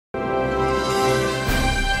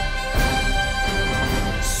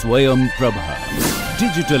Swayam Prabha.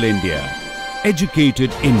 Digital India.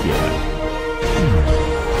 Educated India.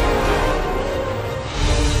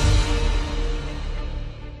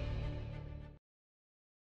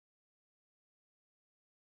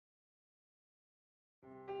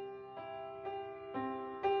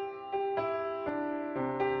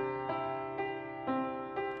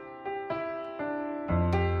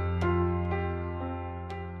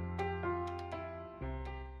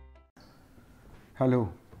 Hello,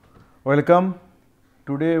 welcome.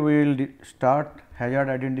 Today we will start hazard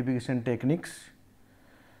identification techniques.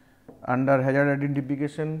 Under hazard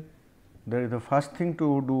identification, the first thing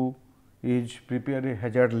to do is prepare a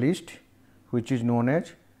hazard list, which is known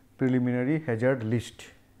as preliminary hazard list.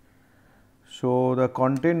 So, the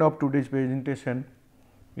content of today's presentation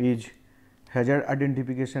is hazard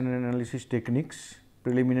identification and analysis techniques,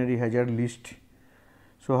 preliminary hazard list.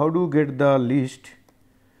 So, how do you get the list?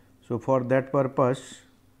 So, for that purpose,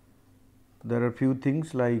 there are few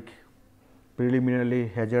things like preliminary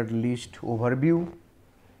hazard list overview,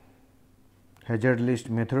 hazard list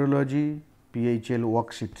methodology, PHL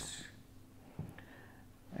worksheets,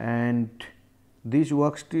 and this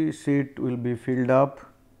worksheet will be filled up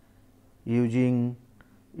using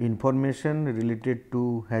information related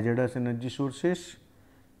to hazardous energy sources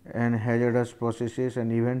and hazardous processes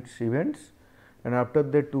and events, and after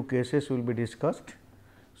that 2 cases will be discussed,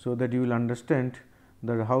 so that you will understand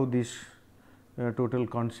that how this total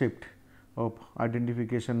concept of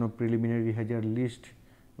identification of preliminary hazard list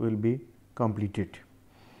will be completed.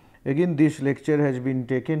 Again, this lecture has been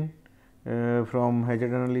taken from hazard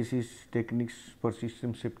analysis techniques for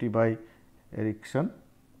system safety by Erickson.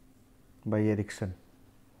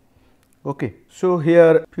 Okay. So,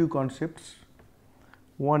 here few concepts.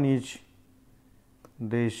 One is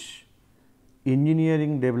this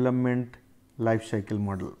engineering development life cycle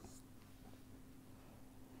model.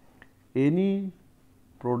 Any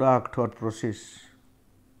product or process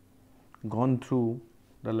gone through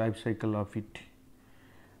the life cycle of it.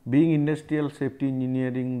 Being industrial safety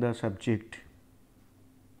engineering the subject,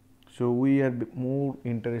 so we are more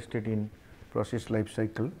interested in process life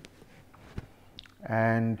cycle,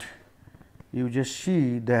 and you just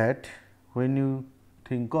see that when you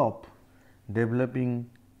think of developing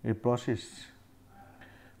a process,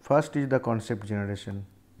 first is the concept generation.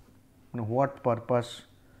 Now, what purpose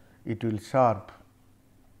it will serve,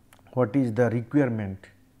 what is the requirement,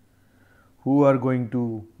 who are going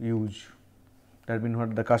to use, that means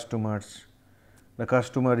what the customers, the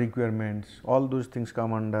customer requirements, all those things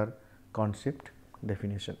come under concept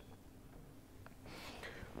definition.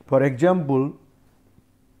 For example,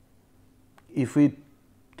 if we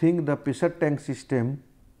think the pressure tank system,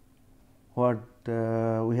 what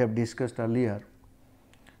we have discussed earlier.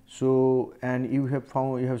 So, and you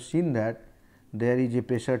have seen that there is a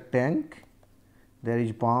pressure tank, there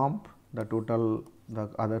is pump, the total the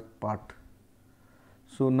other part.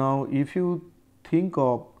 So, now if you think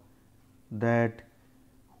of that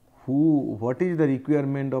what is the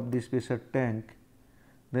requirement of this pressure tank,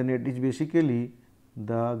 then it is basically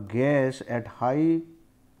the gas at high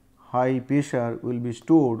pressure will be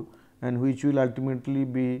stored and which will ultimately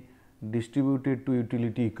be distributed to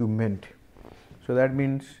utility equipment. So, that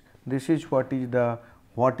means this is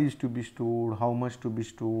what is to be stored, how much to be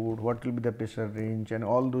stored, what will be the pressure range and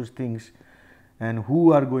all those things, and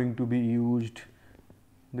who are going to be used.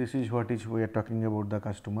 This is what is we are talking about the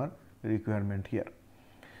customer requirement here.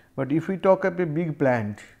 But if we talk of a big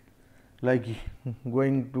plant like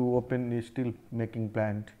going to open a steel making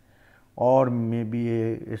plant or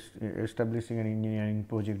maybe establishing an engineering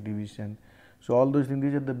project division. So, all those things,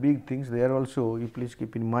 these are the big things. There also you please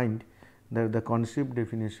keep in mind that the concept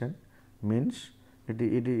definition means it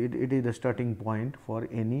is the starting point for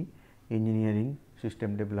any engineering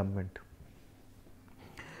system development.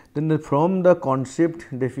 Then from the concept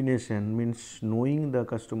definition means knowing the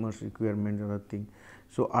customer's requirements and other thing.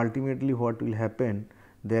 So, ultimately what will happen,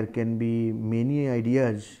 there can be many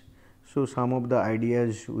ideas. So, some of the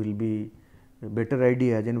ideas will be better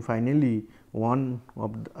ideas, and finally, one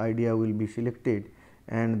of the idea will be selected,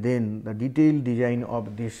 and then the detailed design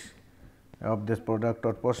of this product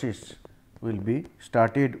or process will be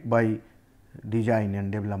started by design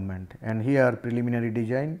and development, and here preliminary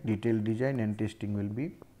design, detailed design and testing will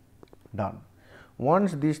be done.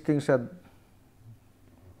 Once these things are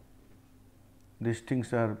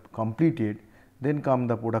completed, then come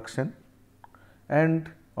the production and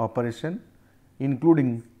operation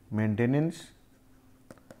including maintenance.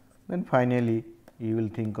 Then finally, you will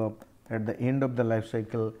think of at the end of the life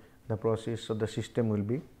cycle the process or the system will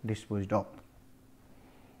be disposed of.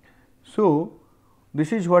 So,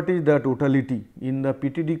 This is what is the totality. In the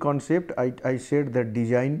PTD concept, I said that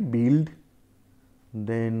design, build,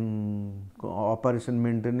 then operation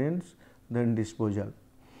maintenance, then disposal,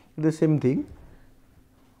 the same thing.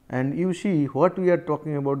 And you see what we are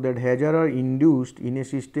talking about, that hazard are induced in a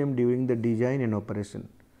system during the design and operation.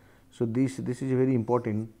 So, this is a very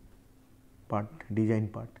important part, design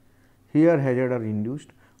part. Here hazard are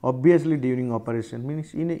induced, obviously during operation,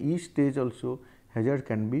 means in each stage also hazard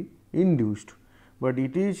can be induced, but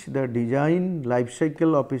it is the design life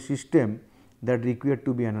cycle of a system that required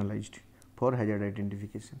to be analyzed for hazard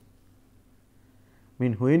identification.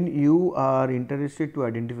 Mean when you are interested to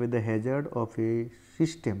identify the hazard of a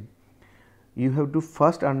system, you have to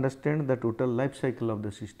first understand the total life cycle of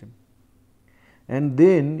the system, and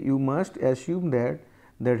then you must assume that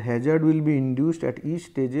hazard will be induced at each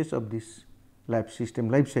stages of this system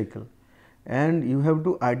life cycle, and you have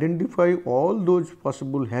to identify all those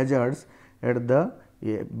possible hazards at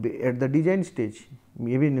the design stage,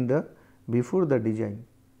 even in the before the design,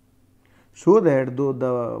 so that though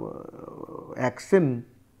the action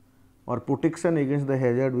or protection against the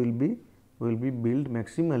hazard will be built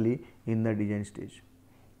maximally in the design stage.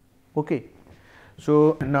 Okay.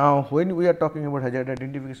 So, now when we are talking about hazard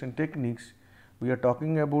identification techniques, we are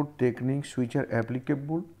talking about techniques which are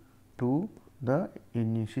applicable to the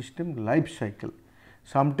system life cycle.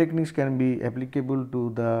 Some techniques can be applicable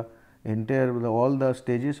to the entire all the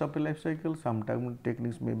stages of a life cycle, sometimes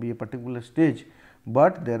techniques may be a particular stage,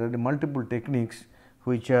 but there are multiple techniques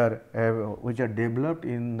which are developed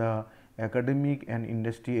in the academic and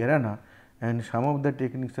industry arena, and some of the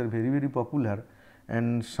techniques are very popular,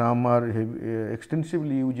 and some are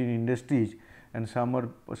extensively used in industries, and some are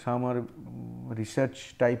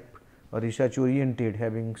research type or research oriented,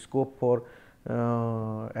 having scope for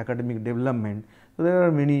academic development. So, there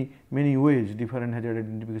are many ways, different hazard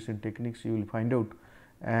identification techniques you will find out,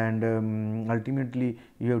 and ultimately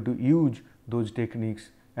you have to use those techniques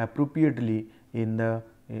appropriately in the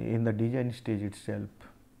design stage itself.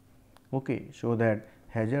 Okay. So, that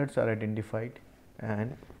hazards are identified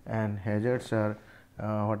and hazards are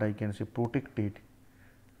what I can say protected,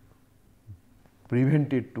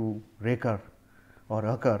 prevented to recur or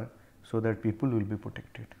occur, so that people will be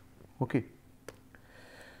protected. Okay.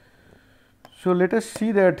 So, let us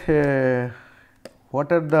see that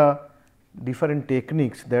what are the different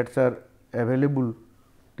techniques that are available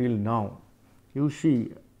till now. You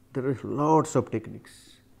see there are lots of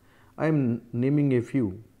techniques. I am naming a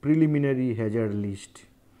few: preliminary hazard list,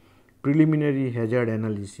 preliminary hazard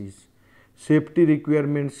analysis, safety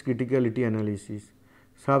requirements criticality analysis,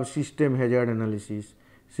 subsystem hazard analysis,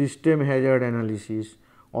 system hazard analysis,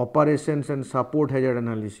 operations and support hazard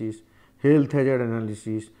analysis, health hazard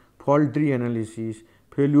analysis, fault tree analysis,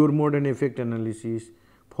 failure mode and effect analysis,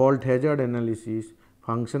 fault hazard analysis,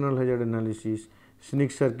 functional hazard analysis,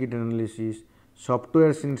 sneak circuit analysis,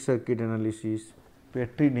 software sneak circuit analysis,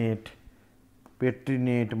 Petri net,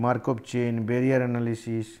 Markov chain, barrier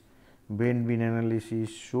analysis, bend bin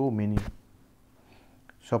analysis, so many,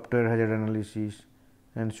 software hazard analysis,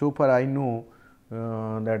 and so far I know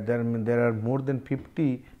that there are more than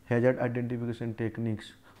 50 hazard identification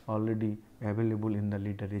techniques already available in the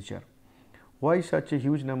literature. Why such a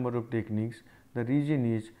huge number of techniques? The reason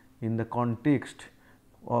is in the context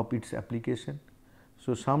of its application.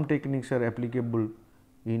 So, some techniques are applicable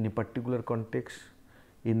in a particular context,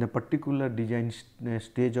 in a particular design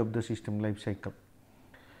stage of the system life cycle,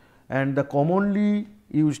 and the commonly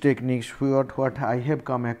used techniques what I have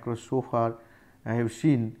come across so far, I have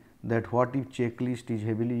seen that what if checklist is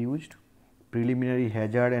heavily used, preliminary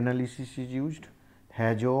hazard analysis is used,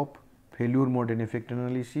 HAZOP, failure mode and effect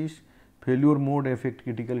analysis, failure mode effect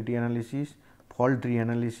criticality analysis, fault tree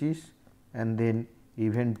analysis, and then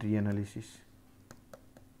event tree analysis.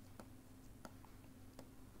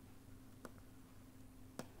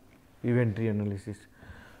 Event tree analysis.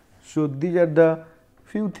 So, these are the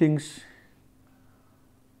few things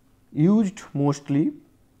used mostly,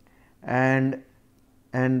 and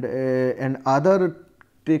other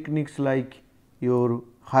techniques like your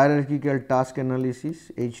hierarchical task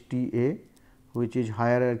analysis HTA, which is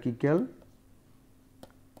hierarchical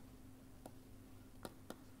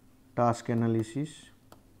task analysis.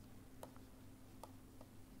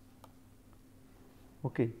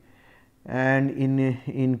 Okay. And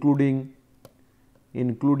including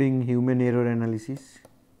human error analysis,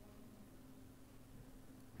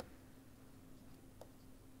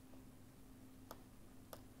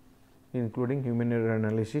 is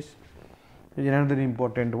another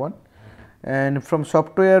important one. And from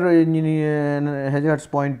software engineer hazards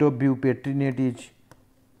point of view, Petri net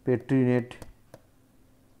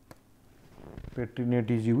Petri net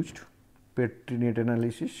is used, Petri net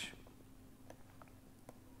analysis.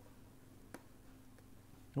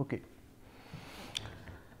 Okay.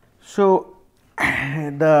 So,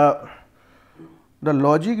 the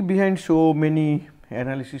logic behind so many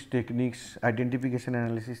analysis techniques, identification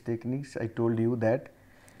analysis techniques, I told you that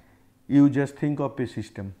you just think of a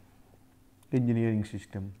system, engineering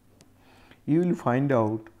system. You will find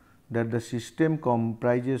out that the system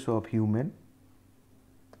comprises of human,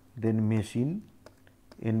 then machine,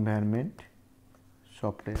 environment,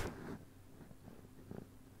 software.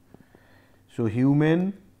 So,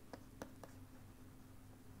 human,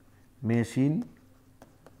 machine,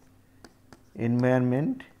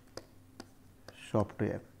 environment,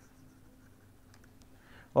 software.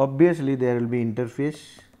 Obviously, there will be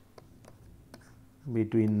interface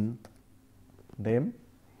between them.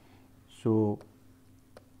 So,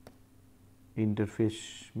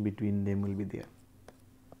 interface between them will be there.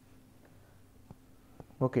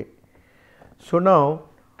 Okay. So, now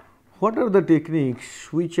what are the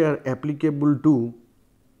techniques which are applicable to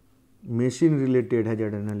machine related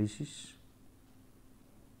hazard analysis,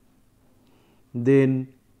 then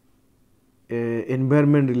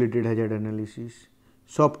environment related hazard analysis,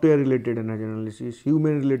 software related hazard analysis,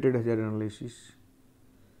 human related hazard analysis.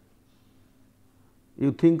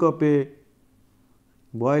 You think of a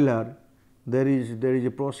boiler, there is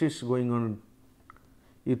a process going on.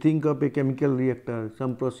 You think of a chemical reactor,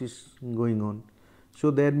 some process going on.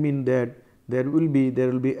 So, that means that there will be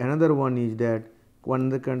another one is that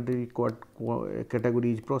another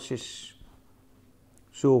category is process.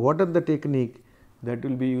 So, what are the technique that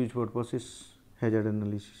will be used for process hazard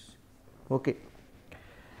analysis? Okay.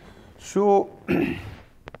 So,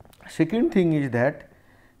 second thing is that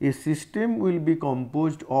a system will be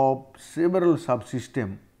composed of several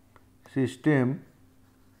subsystem, system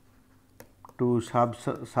to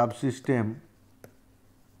subsystem,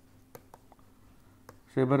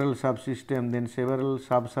 several subsystem, then several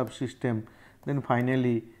subsystem, then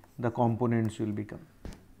finally the components will become.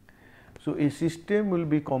 So, a system will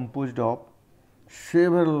be composed of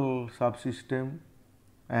several subsystem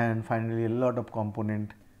and finally a lot of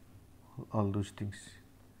component, all those things.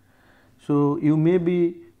 So, you may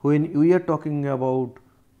be, when we are talking about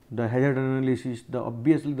the hazard analysis,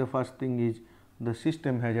 obviously the first thing is the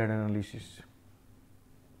system hazard analysis.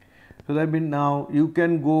 So, that means now you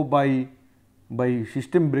can go by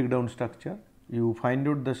system breakdown structure, you find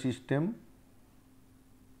out the system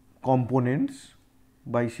components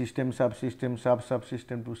by system, subsystem,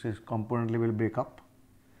 subsystem to component level breakup,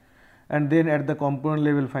 and then at the component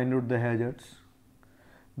level find out the hazards,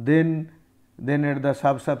 then at the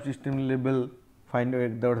subsystem level find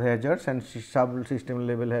out the hazards and subsystem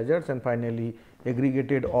level hazards, and finally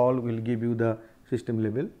aggregated all will give you the system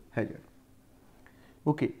level hazard.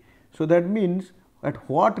 Okay. So, that means at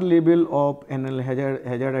what level of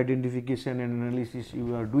hazard identification and analysis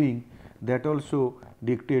you are doing, that also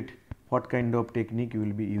dictate what kind of technique you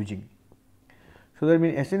will be using. So, that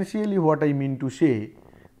means essentially what I mean to say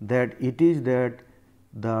that it is that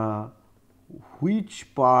the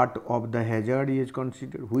which part of the hazard is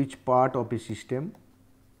considered, which part of a system,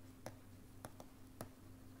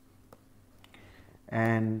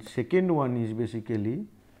 and second one is basically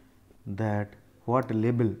that what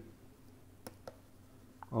level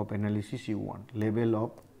of analysis you want, level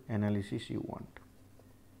of analysis you want,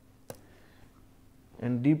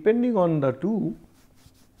 and depending on the two,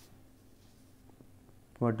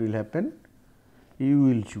 what will happen, you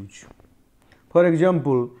will choose. For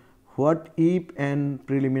example, what if and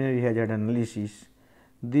preliminary hazard analysis,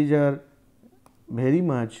 these are very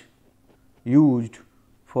much used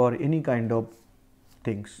for any kind of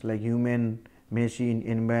things like human, machine,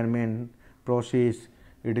 environment, process.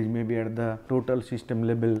 It is maybe at the total system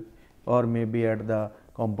level or maybe at the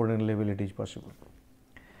component level it is possible.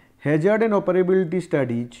 Hazard and operability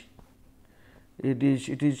studies, it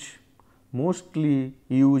is mostly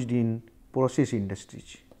used in process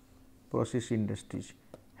industries,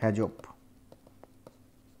 HAZOP.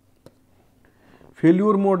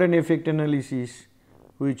 Failure mode and effect analysis,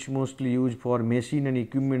 which mostly used for machine and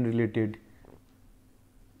equipment related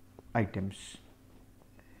items.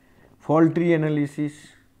 Fault tree analysis,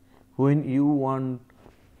 when you want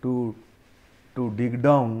to dig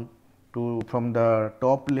down to from the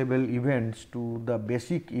top level events to the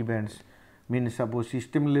basic events, means suppose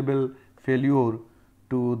system level failure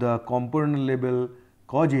to the component level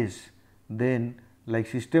causes, then like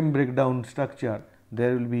system breakdown structure,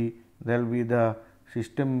 there will be the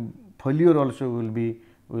system failure also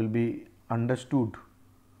will be understood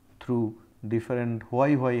through different why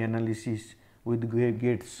analysis with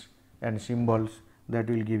gates and symbols, that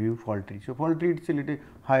will give you fault tree. So, fault tree is a little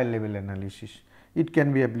higher level analysis, it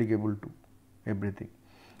can be applicable to everything.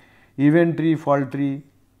 Event tree, fault tree,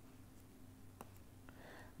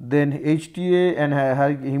 then HTA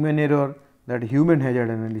and human error, that human hazard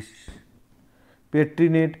analysis, Petri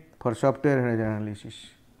net for software hazard analysis.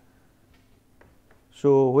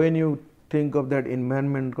 So, when you think of that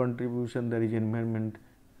environment contribution, there is environment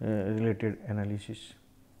related analysis.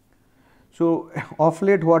 So, of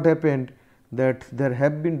late what happened, that there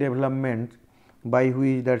have been developments by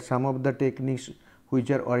which that some of the techniques which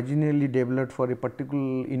are originally developed for a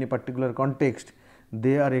particular, in a particular context,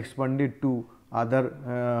 they are expanded to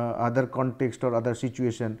other context or other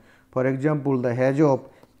situation. For example, the HAZOP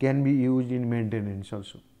can be used in maintenance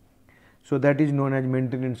also. So, that is known as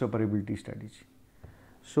maintenance operability studies.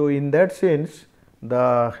 So, in that sense,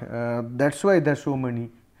 the that is why there are so many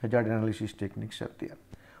hazard analysis techniques are there.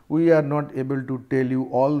 We are not able to tell you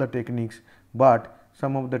all the techniques, but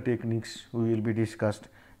some of the techniques we will be discussed,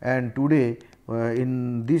 and today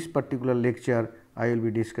in this particular lecture I will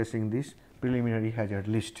be discussing this preliminary hazard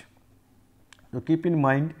list. So, keep in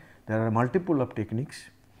mind there are multiple of techniques,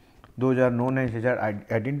 those are known as hazard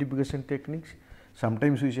identification techniques,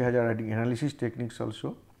 sometimes we say hazard analysis techniques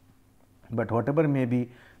also, but whatever may be,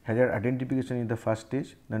 hazard identification is the first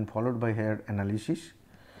stage, then followed by hazard analysis,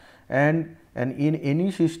 and in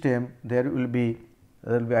any system there will be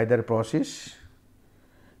either process,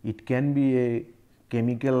 it can be a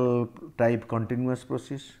chemical type continuous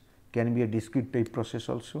process, can be a discrete type process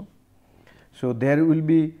also. So, there will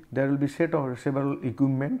be set of several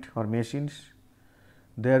equipment or machines,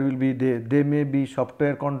 there will be they may be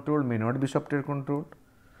software controlled, may not be software controlled.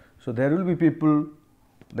 So, there will be people,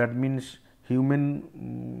 that means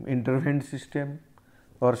human intervened system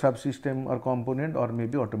or subsystem or component, or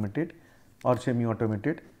maybe automated or semi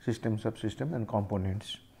automated system, subsystem and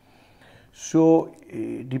components. So,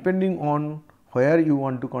 depending on where you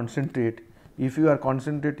want to concentrate, if you are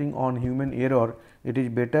concentrating on human error, it is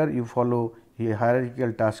better you follow a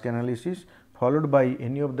hierarchical task analysis followed by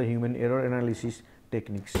any of the human error analysis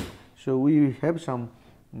techniques. So, we have some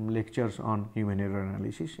lectures on human error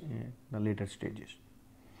analysis in the later stages.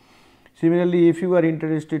 Similarly, if you are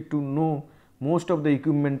interested to know most of the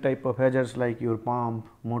equipment type of hazards like your pump,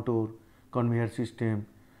 motor, conveyor system,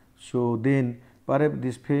 so then perhaps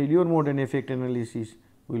this failure mode and effect analysis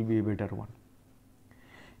will be a better one.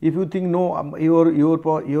 If you think no,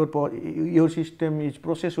 your system is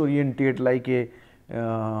process oriented like a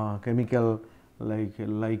chemical,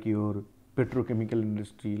 like your petrochemical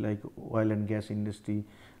industry, like oil and gas industry,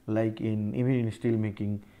 like even in steel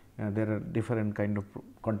making, there are different kind of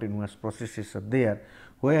continuous processes are there,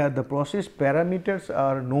 where the process parameters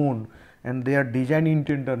are known and their design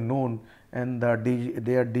intent are known, and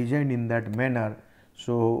they are designed in that manner.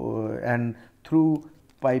 So, and through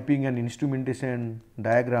piping and instrumentation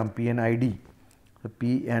diagram PNID,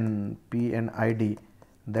 PNID,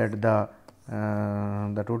 that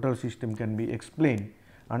the total system can be explained.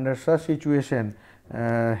 Under such situation,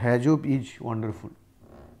 HAZOP is wonderful.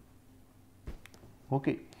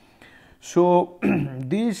 Okay. So,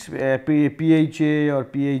 these PHA or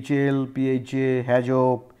PHL, PHA,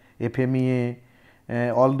 HAZOP, FMEA,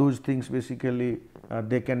 all those things basically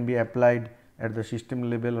they can be applied at the system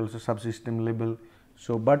level, also subsystem level.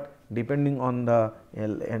 So, but depending on the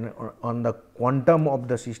quantum of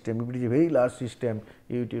the system, if it is a very large system,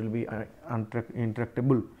 it will be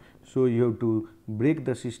intractable. So, you have to break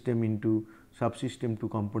the system into subsystem to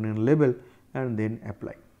component level and then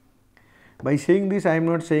apply. By saying this, I am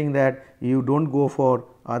not saying that you do not go for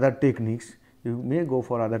other techniques, you may go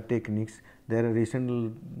for other techniques. There are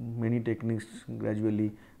recent many techniques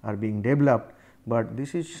gradually are being developed, but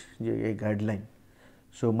this is a guideline.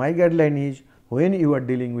 So, my guideline is, when you are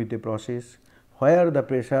dealing with a process where the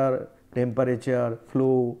pressure, temperature,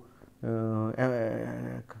 flow,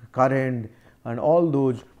 current and all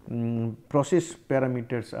those process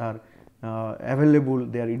parameters are available,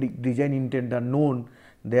 their design intent are known,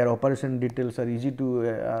 their operation details are easy to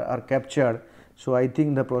are captured. So, I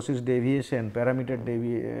think the process deviation, parameter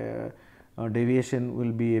deviation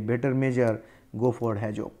will be a better measure, go for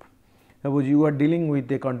HAZOP. Suppose you are dealing with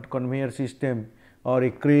a conveyor system or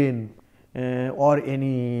a crane or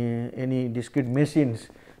any discrete machines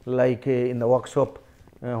like in the workshop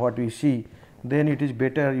what we see, then it is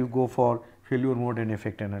better you go for failure mode and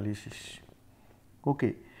effect analysis.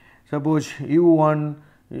 Okay. Suppose you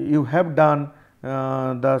have done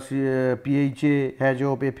the PHA,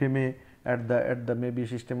 HAZOP, FMA at the maybe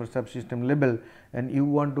system or subsystem level, and you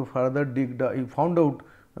want to further dig you found out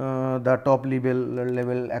the top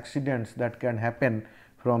level accidents that can happen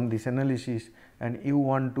from this analysis, and you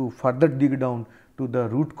want to further dig down to the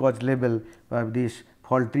root cause level, this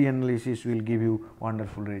fault tree analysis will give you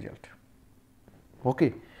wonderful result.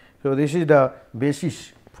 Okay. So, this is the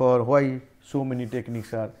basis for why so many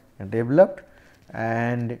techniques are developed,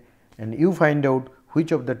 and you find out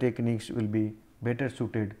which of the techniques will be better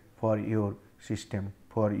suited for your system,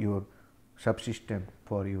 for your subsystem,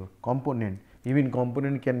 for your component. Even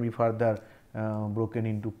component can be further broken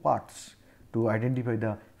into parts to identify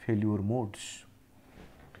the failure modes.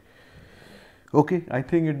 Okay, I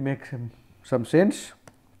think it makes some sense.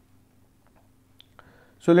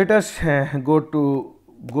 So, let us go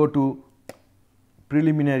to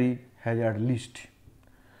preliminary hazard list.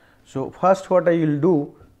 So, first what I will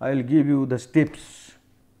do, I will give you the steps,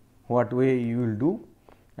 what way you will do,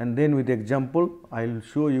 and then with example I will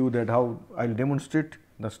show you that how I will demonstrate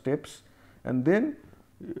the steps, and then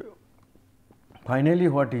finally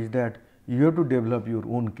what is that you have to develop your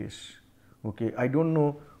own case. Okay. I do not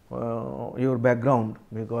know your background,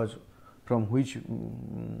 because from which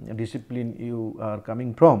discipline you are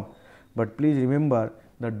coming from, but please remember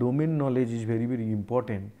the domain knowledge is very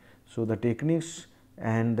important. So, the techniques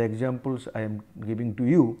and the examples I am giving to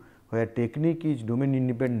you, where technique is domain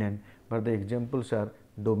independent, but the examples are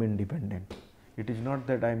domain dependent. It is not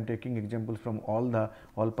that I am taking examples from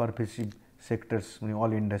all pervasive sectors,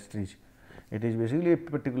 all industries. It is basically a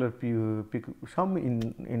particular some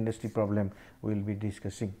industry problem we will be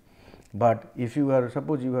discussing. But if you are,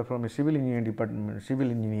 suppose you are from a civil engineering department, civil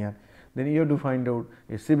engineer, then you have to find out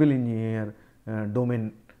a civil engineer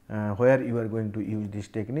domain where you are going to use this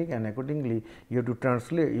technique, and accordingly you have to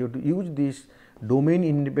translate, you have to use this domain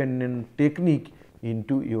independent technique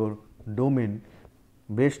into your domain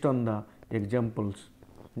based on the examples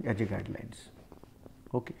as a guidelines.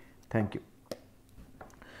 Okay. Thank you.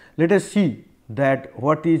 Let us see that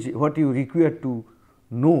what you require to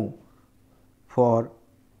know for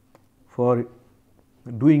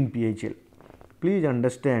doing PHL. Please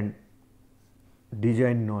understand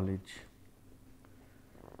design knowledge.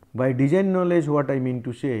 By design knowledge, what I mean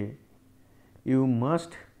to say, you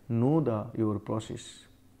must know your process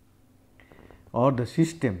or the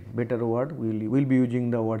system, better word, we will be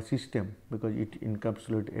using the word system because it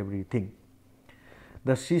encapsulates everything.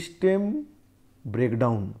 The system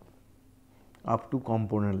breakdown up to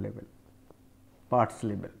component level, parts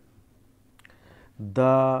level,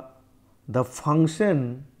 the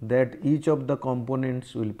function that each of the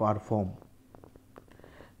components will perform,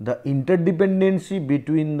 the interdependency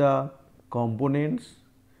between the components,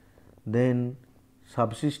 then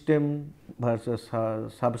subsystem versus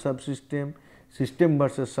subsystem, system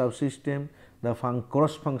versus subsystem, the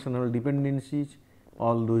cross functional dependencies,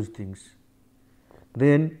 all those things.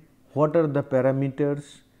 Then what are the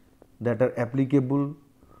parameters that are applicable,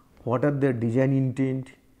 what are their design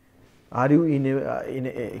intent, are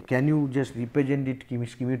you can you just represent it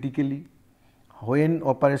schematically, when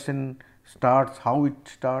operation starts, how it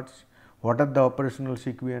starts, what are the operational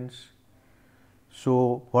sequence.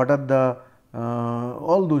 So, what are the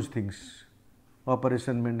all those things,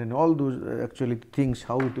 operation maintenance, all those actually things,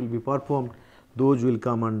 how it will be performed, those will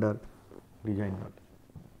come under design knowledge.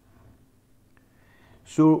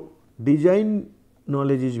 So, design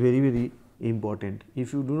knowledge is very important.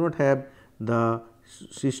 If you do not have the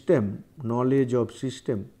system knowledge of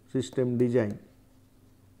system design,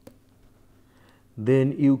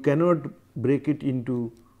 then you cannot break it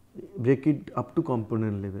up to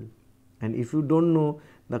component level, and if you do not know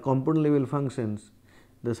the component level functions,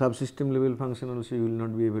 the subsystem level function also you will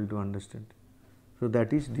not be able to understand. So,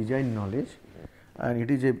 that is design knowledge, and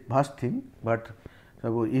it is a vast thing, but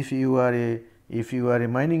suppose if you are a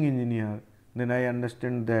mining engineer, then I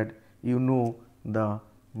understand that you know the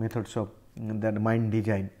methods of that mine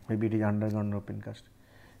design, maybe it is underground or open cast.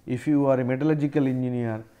 If you are a metallurgical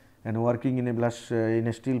engineer and working in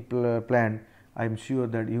a steel plant, I am sure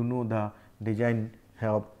that you know the design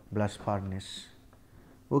of blast furnace.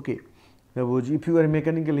 Okay. Suppose if you are a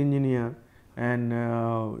mechanical engineer and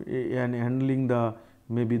handling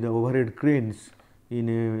maybe the overhead cranes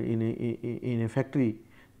in a factory,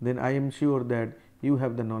 then I am sure that you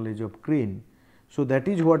have the knowledge of crane. So, that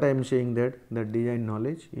is what I am saying, that the design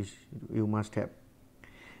knowledge is you must have.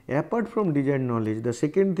 Apart from design knowledge, the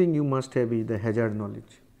second thing you must have is the hazard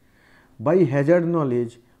knowledge. By hazard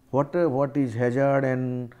knowledge, what is hazard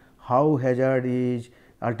and how hazard is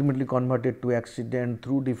ultimately converted to accident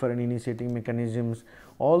through different initiating mechanisms,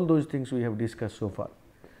 all those things we have discussed so far.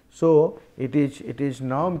 So, it is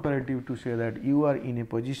now imperative to say that you are in a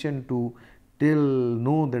position to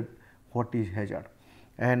know that what is hazard,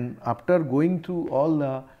 and after going through all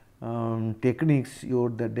the techniques,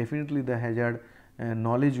 definitely the hazard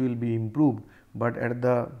knowledge will be improved, but at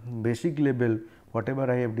the basic level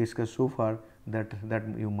whatever I have discussed so far, that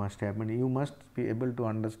you must have, and you must be able to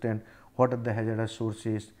understand what are the hazardous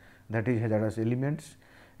sources, that is hazardous elements,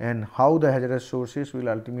 and how the hazardous sources will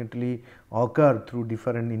ultimately occur through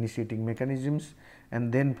different initiating mechanisms,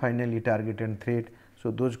 and then finally target and threat.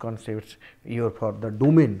 So, those concepts for the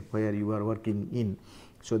domain where you are working in.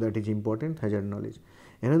 So, that is important, hazard knowledge.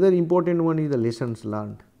 Another important one is the lessons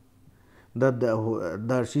learned.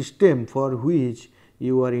 The system for which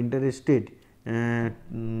you are interested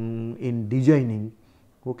in designing.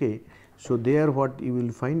 Okay. So, there what you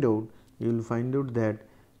will find out? You will find out that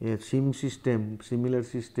a similar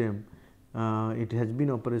system, it has been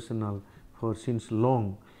operational for since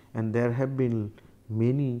long, and there have been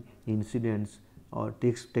many incidents or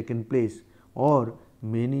taken place, or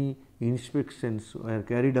many inspections were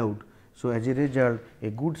carried out. So, as a result, a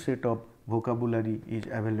good set of vocabulary is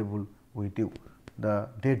available with you, the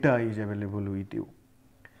data is available with you.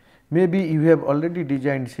 Maybe you have already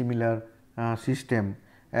designed similar system,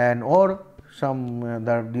 and or some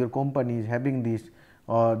that your company is having this,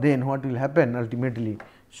 then what will happen ultimately.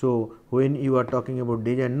 So, when you are talking about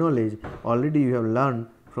design knowledge, already you have learned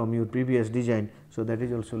from your previous design. So, that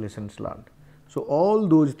is also lessons learned. So, all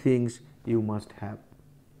those things you must have.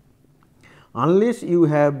 Unless you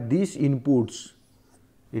have these inputs,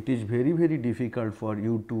 it is very difficult for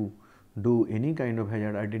you to do any kind of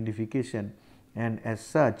hazard identification, and as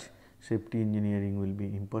such safety engineering will be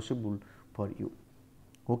impossible for you.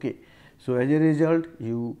 Okay. So, as a result,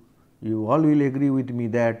 you all will agree with me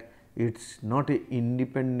that it is not a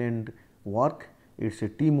independent work, it is a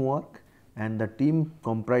teamwork, and the team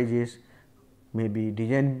comprises maybe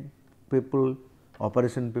design people,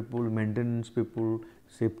 operation people, maintenance people,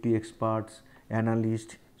 safety experts,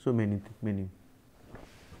 analysts, so many.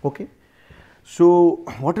 Okay. So,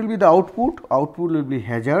 what will be the output? Output will be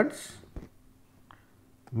hazards,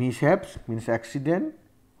 mishaps means accident,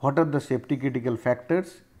 what are the safety critical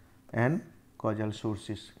factors, and causal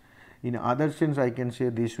sources. In other sense, I can say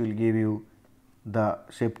this will give you the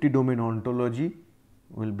safety domain ontology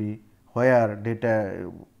will be where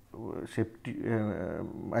data safety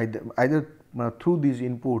either through these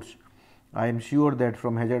inputs. I am sure that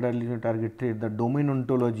from hazard analysis target threat, the domain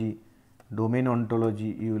ontology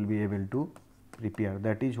you will be able to prepare.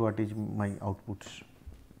 That is what is my outputs.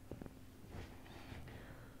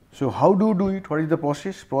 So, how do you do it? What is the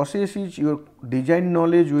process? Process is your design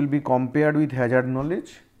knowledge will be compared with hazard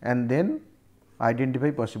knowledge and then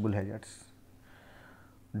identify possible hazards.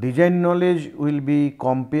 Design knowledge will be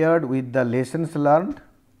compared with the lessons learned,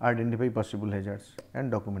 identify possible hazards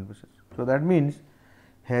and document process. So, that means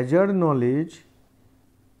hazard knowledge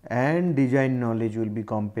and design knowledge will be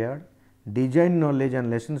compared, design knowledge and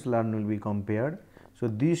lessons learned will be compared. So,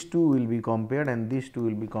 these two will be compared and these two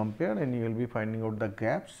will be compared, and you will be finding out the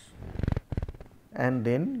gaps, and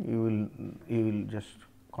then you will just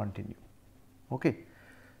continue. Okay.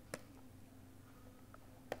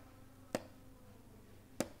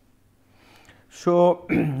 So,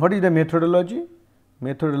 what is the methodology?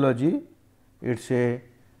 Methodology, it is a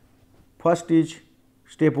first is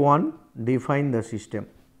step 1, define the system.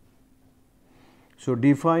 So,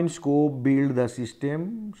 define, scope, build the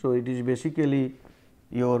system. So, it is basically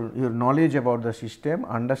your knowledge about the system,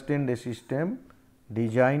 understand the system,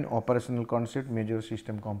 design operational concept, measure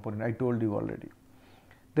system component, I told you already.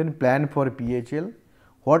 Then plan for PHL,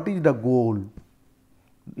 what is the goal?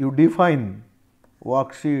 You define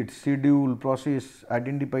worksheet, schedule, process,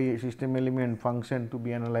 identify a system element, function to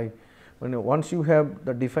be analyzed. Once you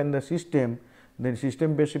have define the system, then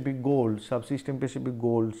system specific goals, subsystem specific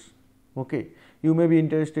goals. Okay. You may be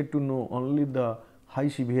interested to know only the high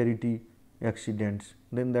severity accidents,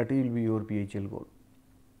 then that will be your PHL goal.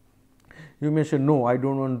 You may say no, I do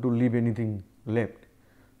not want to leave anything left.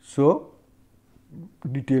 So,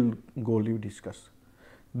 detailed goal you discuss.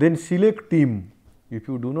 Then select team. If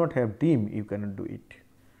you do not have team, you cannot do it.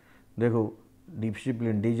 Dekho,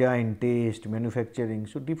 discipline, design, test, manufacturing.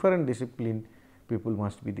 So, different discipline people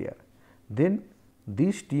must be there. Then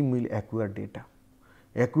this team will acquire data,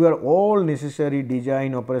 acquire all necessary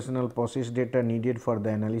design, operational process data needed for the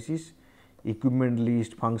analysis, equipment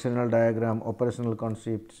list, functional diagram, operational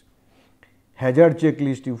concepts, hazard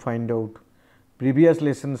checklist you find out, previous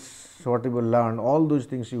lessons whatever learned, all those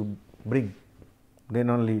things you bring, then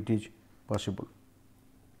only it is possible.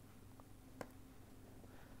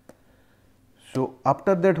 So,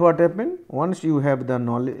 after that what happen? Once you have the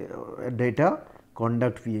knowledge data,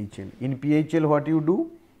 conduct PHL. In PHL what you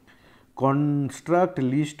do? Construct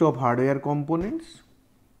list of hardware components,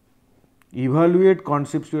 evaluate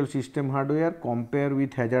conceptual system hardware, compare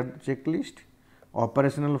with hazard checklist,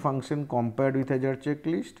 operational function compared with hazard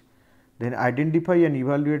checklist, Then identify and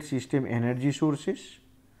evaluate system energy sources,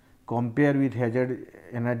 compare with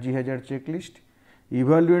energy hazard checklist,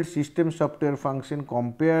 evaluate system software function,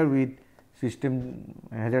 compare with system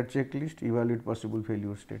hazard checklist, evaluate possible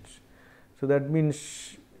failure states. So, that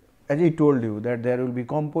means as I told you that there will be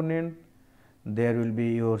component, there will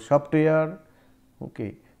be your software.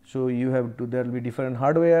 Okay. So, you have to, there will be different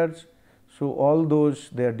hardwares. So, all those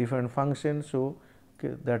their different functions. So,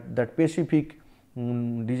 okay, that specific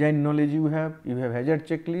design knowledge you have hazard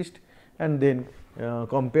checklist, and then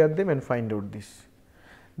compare them and find out this.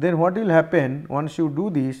 Then what will happen once you do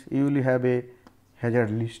this, you will have a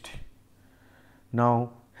hazard list.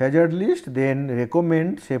 Now, hazard list, then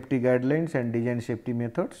recommend safety guidelines and design safety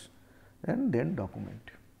methods, and then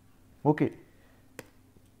document. Okay.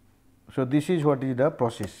 So, this is what is the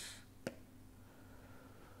process.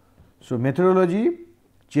 So, methodology,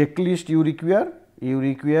 checklist you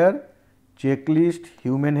require checklist,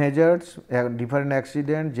 human hazards, different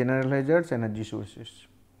accidents, general hazards, energy sources.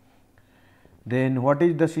 Then what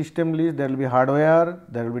is the system list? There will be hardware,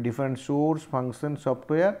 there will be different source, function,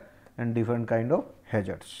 software, and different kind of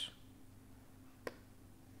hazards.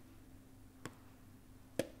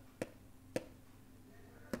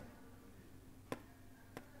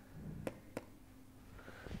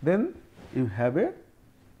 Then you have a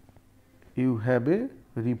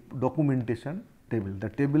documentation table. The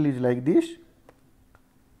table is like this.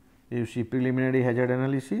 You see preliminary hazard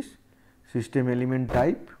analysis, system element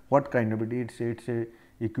type, what kind of it is, it's a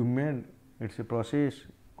equipment, it's a process,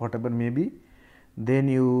 whatever may be. Then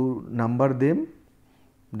you number them,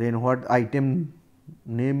 then what item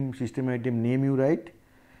name, system item name you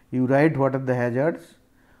write what are the hazards,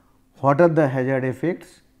 what are the hazard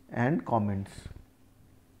effects, and comments.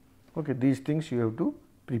 Okay, these things you have to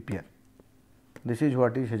prepare. This is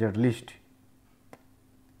what is hazard list.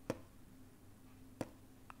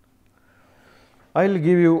 I will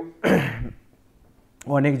give you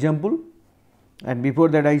one example, and before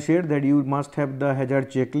that I said that you must have the hazard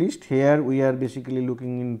checklist. Here we are basically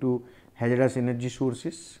looking into hazardous energy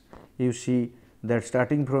sources. You see that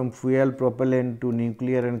starting from fuel, propellant to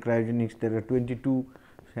nuclear and cryogenics, there are 22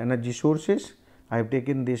 energy sources. I have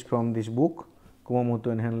taken this from this book, Kumamoto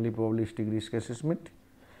and Hanley Probabilistic Risk Assessment.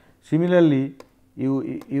 Similarly,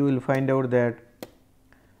 you will find out that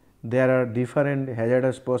there are different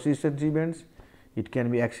hazardous persistence events. It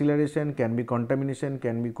can be acceleration, can be contamination,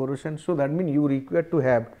 can be corrosion. So, that means you require to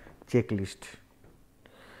have checklist.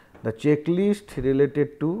 The checklist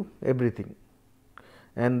related to everything,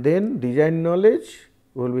 and then design knowledge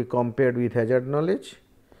will be compared with hazard knowledge,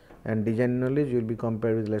 and design knowledge will be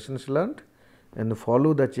compared with lessons learned, and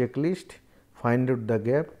follow the checklist, find out the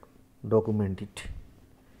gap, document it,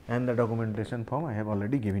 and the documentation form I have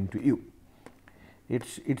already given to you.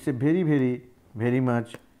 It's a very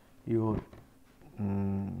much your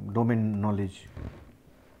domain knowledge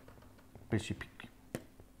specific.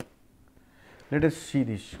 Let us see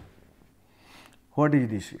this. What is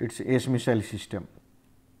this? It is S missile system,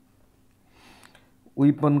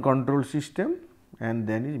 weapon control system, and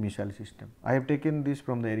then is missile system. I have taken this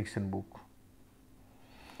from the Ericsson book.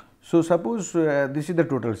 So, suppose this is the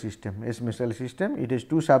total system, S missile system. It is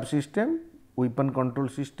two subsystem, weapon control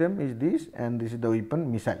system is this, and this is the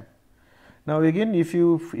weapon missile. Now, again if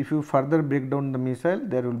you further break down the missile,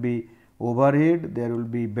 there will be overhead, there will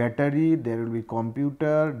be battery, there will be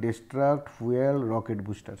computer, destruct, fuel, rocket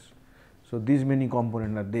boosters. So, these many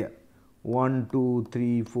components are there, 1, 2,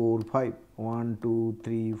 3, 4, 5, 1, 2,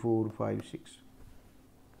 3, 4, 5, 6.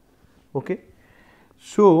 Okay.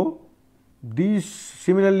 So, these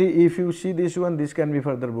similarly, if you see this one, this can be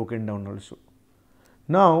further broken down also.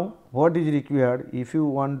 Now, what is required? If you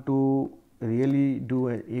want to really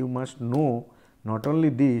do you must know not only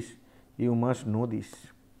this, you must know this.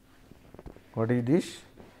 What is this?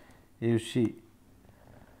 You see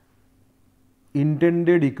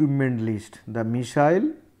intended equipment list. The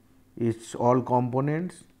missile is all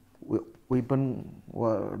components, weapon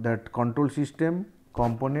that control system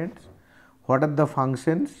components, what are the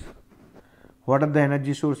functions, what are the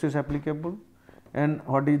energy sources applicable, and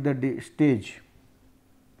what is the stage,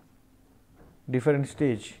 different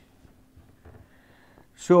stage.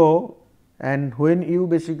 So, and when you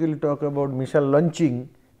basically talk about missile launching,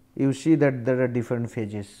 you see that there are different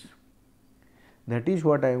phases. That is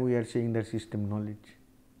what we are saying, that system knowledge.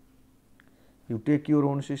 You take your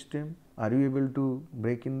own system, are you able to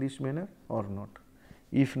break in this manner or not?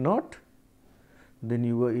 If not, then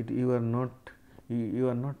you are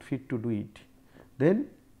not fit to do it. Then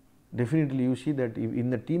definitely you see that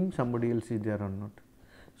in the team somebody else is there or not.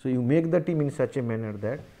 So, you make the team in such a manner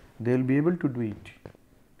that they will be able to do it.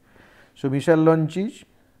 So, missile launch is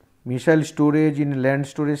missile storage in land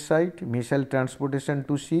storage site, missile transportation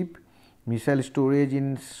to ship, missile storage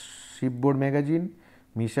in shipboard magazine,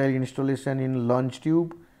 missile installation in launch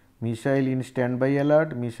tube, missile in standby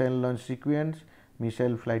alert, missile launch sequence,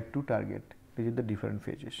 missile flight to target. These are the different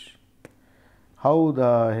phases. How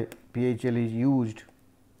the PHL is used,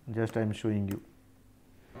 just I am showing you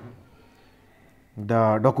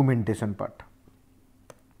the documentation part.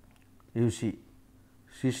 You see,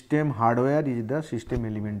 system hardware is the system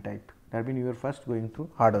element type. That means you are first going through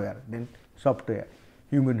hardware, then software,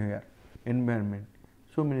 humanware, environment.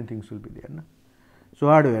 So many things will be there. Na? So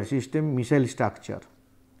hardware, system, missile structure.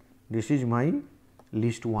 This is my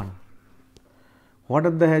list 1. What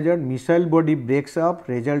are the hazard? Missile body breaks up,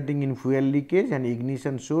 resulting in fuel leakage and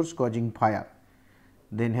ignition source causing fire.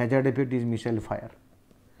 Then hazard effect is missile fire.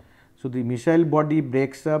 So the missile body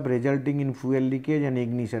breaks up, resulting in fuel leakage and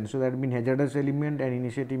ignition. So that means hazardous element and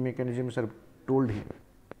initiative mechanisms are told here.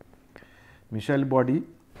 Missile body,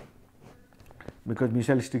 because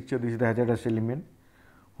missile structure is the hazardous element.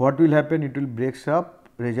 What will happen? It will breaks up,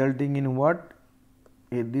 resulting in what?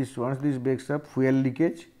 This once this breaks up, fuel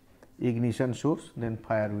leakage, ignition source, then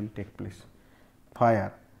fire will take place.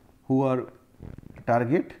 Fire. Who are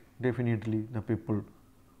target? Definitely the people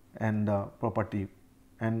and the property.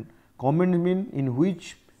 And comment mean in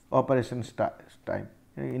which operation time,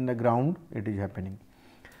 in the ground it is happening.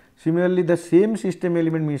 Similarly, the same system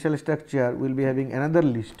element missile structure will be having another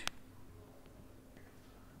list.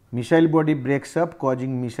 Missile body breaks up,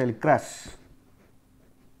 causing missile crash.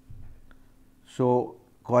 So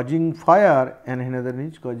causing fire and another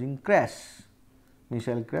is causing crash,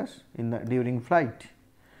 missile crash in the during flight.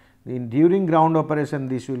 During ground operation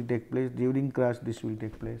this will take place, during crash this will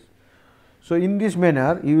take place. So in this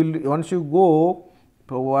manner you will, once you go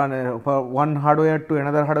for one hardware to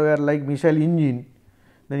another hardware like missile engine,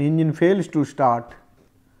 then engine fails to start,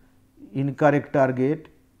 incorrect target,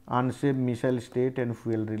 unsafe missile state and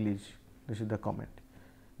fuel release. This is the comment.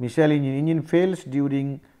 Missile engine fails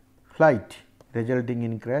during flight, resulting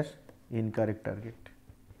in crash, incorrect target.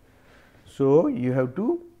 So you have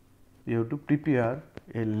to prepare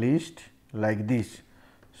a list like this.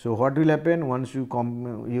 So what will happen once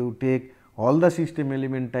you take all the system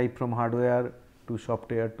element type from hardware to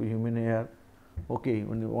software to humanware. Okay,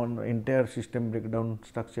 when one entire system breakdown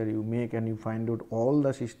structure you make and you find out all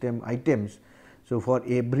the system items. So for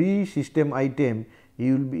every system item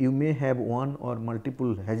you may have one or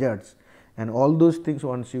multiple hazards, and all those things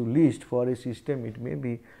once you list for a system, it may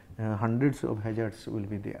be hundreds of hazards will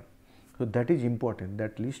be there. So that is important,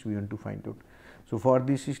 that list we want to find out. So for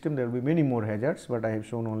this system there will be many more hazards, but I have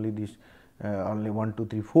shown only this only 1, 2,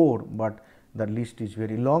 3, 4, but the list is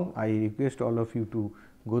very long. I request all of you to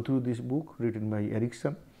go through this book written by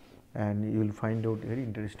Erickson, and you will find out very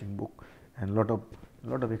interesting book, and lot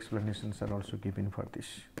of explanations are also given for this.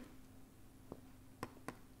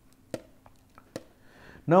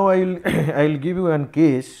 Now I will give you one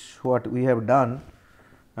case what we have done.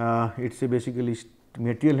 It is a basically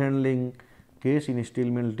material handling case in a steel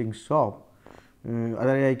melting shop.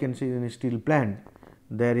 Other I can say in a steel plant,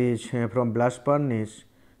 there is from blast furnace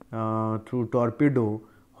through torpedo,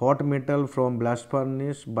 hot metal from blast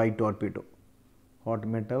furnace by torpedo, hot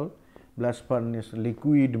metal, blast furnace,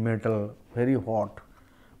 liquid metal, very hot,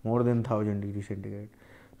 more than 1000 degree centigrade.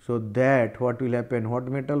 So that what will happen, hot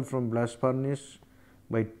metal from blast furnace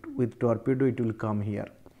by with torpedo, it will come here,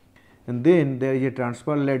 and then there is a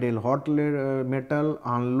transfer ladle, hot metal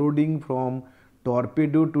unloading from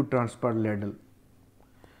torpedo to transfer ladle.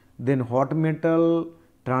 Then hot metal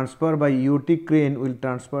transfer by IIT crane will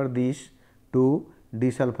transfer this to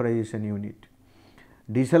desulfurization unit.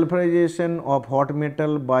 Desulfurization of hot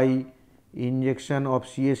metal by injection of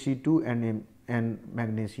CaC2 and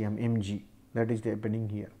magnesium Mg, that is happening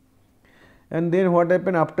here. And then what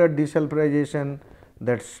happen after desulfurization,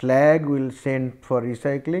 that slag will send for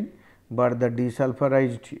recycling, but the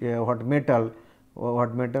desulfurized hot metal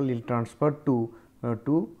will transfer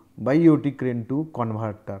to by IIT crane to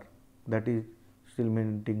converter, that is steel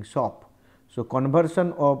melting shop. So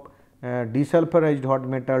conversion of desulfurized hot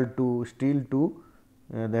metal to steel to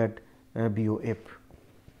that BOF.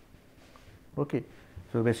 Okay.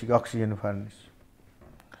 So basic oxygen furnace.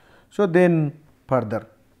 So then further,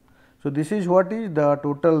 so this is what is the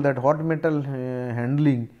total that hot metal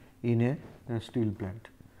handling in a steel plant.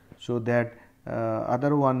 So that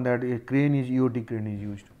other one, that a crane is IIT crane is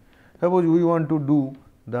used. Suppose we want to do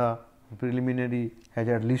the preliminary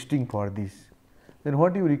hazard listing for this, then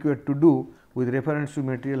what you require to do with reference to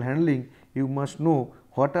material handling, you must know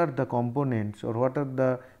what are the components or what are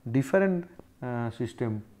the different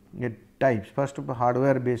system types. First of all,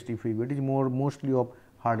 hardware based, if we, it is mostly of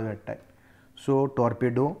hardware type. So,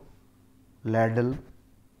 torpedo, ladle,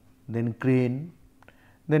 then crane,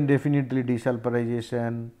 then definitely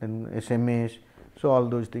desulfurization, then SMS. So, all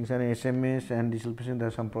those things, and SMS and desulfurization, there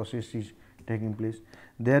are some processes taking place.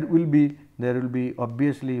 There will be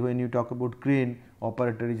obviously, when you talk about crane,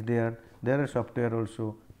 operator is there are software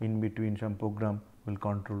also in between, some program will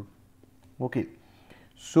control. Okay.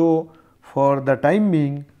 So, for the time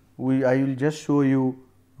being, I will just show you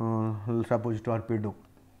suppose torpedo,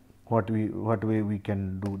 what way we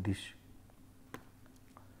can do this.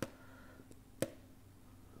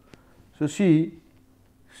 So, see,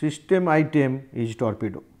 system item is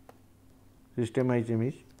torpedo, system item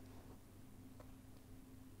is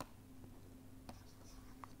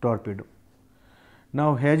torpedo.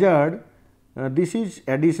 Now, hazard, this is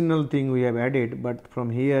additional thing we have added, but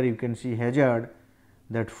from here you can see hazard,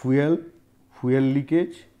 that fuel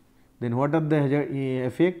leakage, then what are the hazard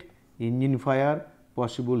effect, engine fire,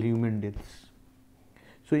 possible human deaths.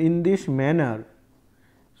 So, in this manner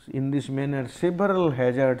several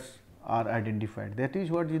hazards are identified, that is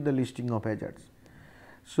what is the listing of hazards.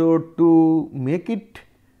 So, to make it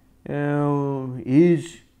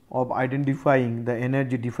ease of identifying the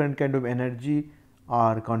energy, different kind of energy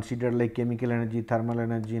are considered, like chemical energy, thermal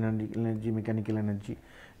energy, mechanical energy.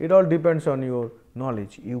 It all depends on your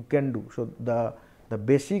knowledge, you can do. So, the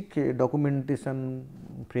basic documentation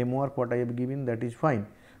framework what I have given, that is fine,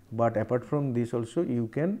 but apart from this also you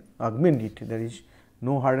can augment it. There is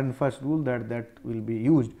no hard and fast rule that will be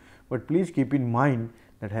used, but please keep in mind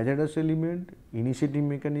that hazardous element, initiating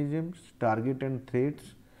mechanisms, target and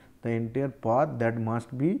threats, the entire path that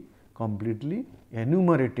must be completely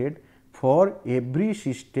enumerated for every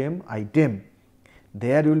system item.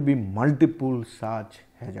 There will be multiple such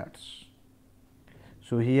hazards.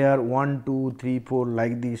 So, here 1, 2, 3, 4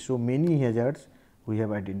 like this. So, many hazards we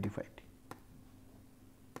have identified.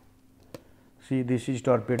 See, this is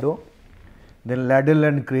torpedo, then ladle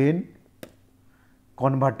and crane,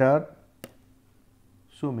 converter,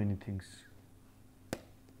 so many things.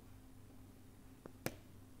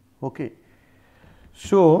 Okay.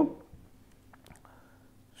 So,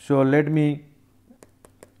 let me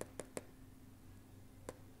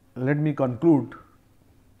conclude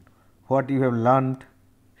what you have learnt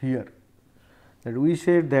here, that we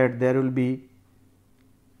said that there will be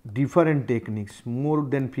different techniques, more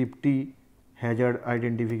than 50 hazard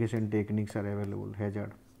identification techniques are available,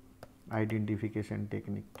 hazard identification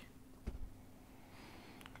technique.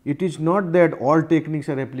 It is not that all techniques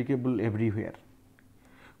are applicable everywhere.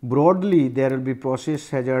 Broadly, there will be process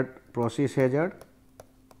hazard,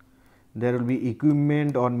 there will be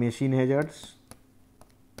equipment or machine hazards,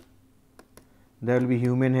 there will be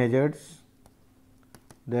human hazards,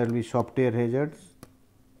 there will be software hazards.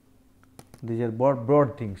 These are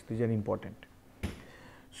broad things, these are important.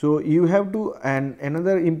 So, you have to, and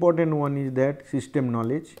another important one is that system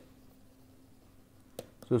knowledge.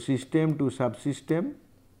 So, system to subsystem,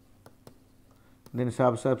 then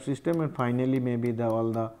subsystem, and finally, maybe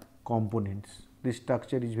all the components. This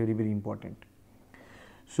structure is very important.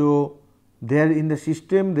 So, there in the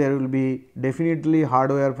system there will be definitely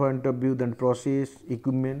hardware point of view, then process,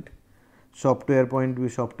 equipment, software point of view,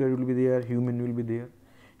 software will be there, human will be there.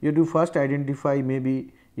 You have to first identify,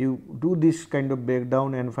 maybe you do this kind of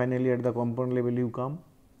breakdown and finally at the component level you come.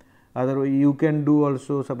 Otherwise, you can do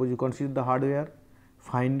also, suppose you consider the hardware,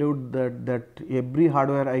 find out that every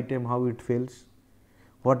hardware item how it fails,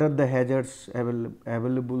 what are the hazards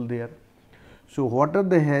available there. So, what are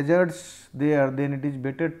the hazards there, then it is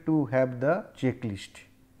better to have the checklist.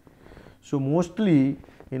 So, mostly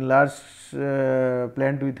in large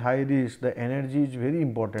plant with high risk, the energy is very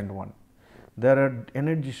important one. There are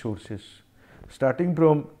energy sources starting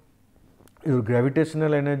from your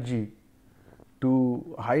gravitational energy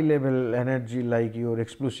to high level energy like your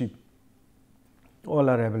explosive, all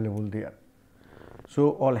are available there.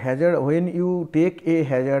 So, all hazard, when you take a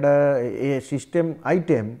hazard, a system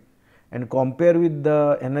item and compare with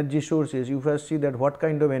the energy sources, you first see that what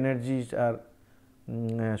kind of energies are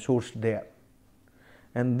sourced there.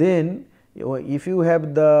 And then if you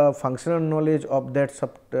have the functional knowledge of that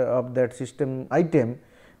system item,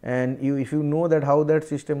 and if you know that how that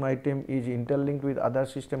system item is interlinked with other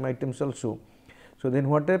system items also, so then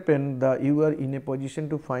what happen, you are in a position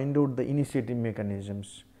to find out the initiating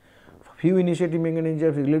mechanisms. Few initiating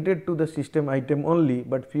mechanisms related to the system item only,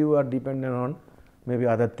 but few are dependent on maybe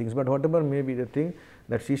other things, but whatever may be the thing,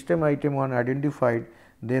 that system item one identified,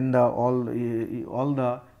 then all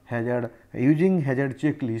the hazard, using hazard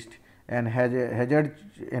checklist and hazard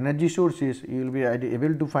energy sources, you will be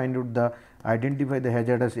able to find out identify the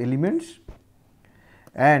hazardous elements,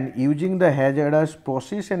 and using the hazardous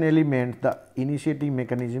process and element, the initiating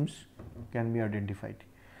mechanisms can be identified.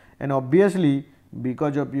 And obviously,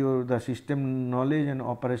 because of your the system knowledge and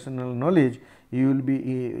operational knowledge, you will be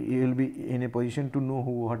in a position to know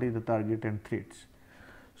what is the target and threats.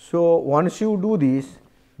 So once you do this,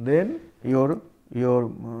 then your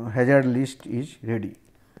hazard list is ready.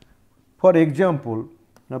 For example,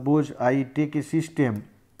 suppose I take a system.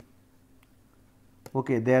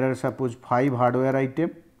 Okay, there are suppose 5 hardware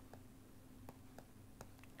item,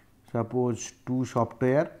 suppose 2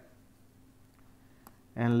 software,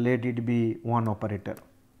 and let it be 1 operator.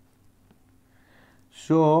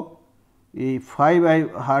 So, a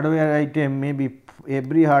 5 hardware item, maybe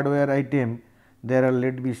every hardware item there are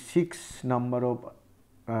let be 6 number of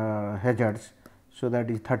hazards. So, that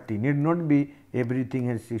is 30, need not be everything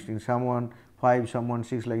has 16, someone 5, someone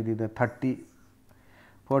 6, like this, the 30.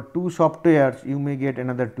 For 2 softwares you may get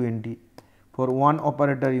another 20, for 1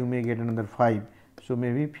 operator you may get another 5. So,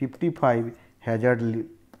 maybe 55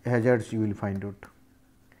 hazards you will find out.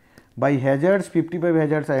 By hazards, 55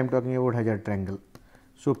 hazards, I am talking about hazard triangle.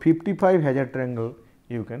 So, 55 hazard triangle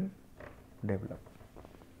you can develop.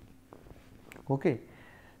 Okay.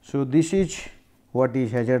 So, this is what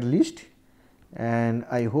is hazard list, and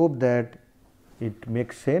I hope that it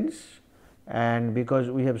makes sense, and because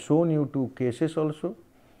we have shown you 2 cases also.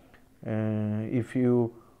 If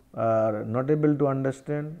you are not able to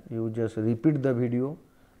understand, you just repeat the video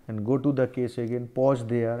and go to the case again, pause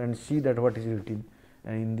there and see that what is written,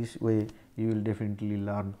 and in this way you will definitely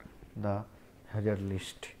learn the hazard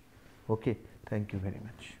list. Okay. Thank you very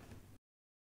much.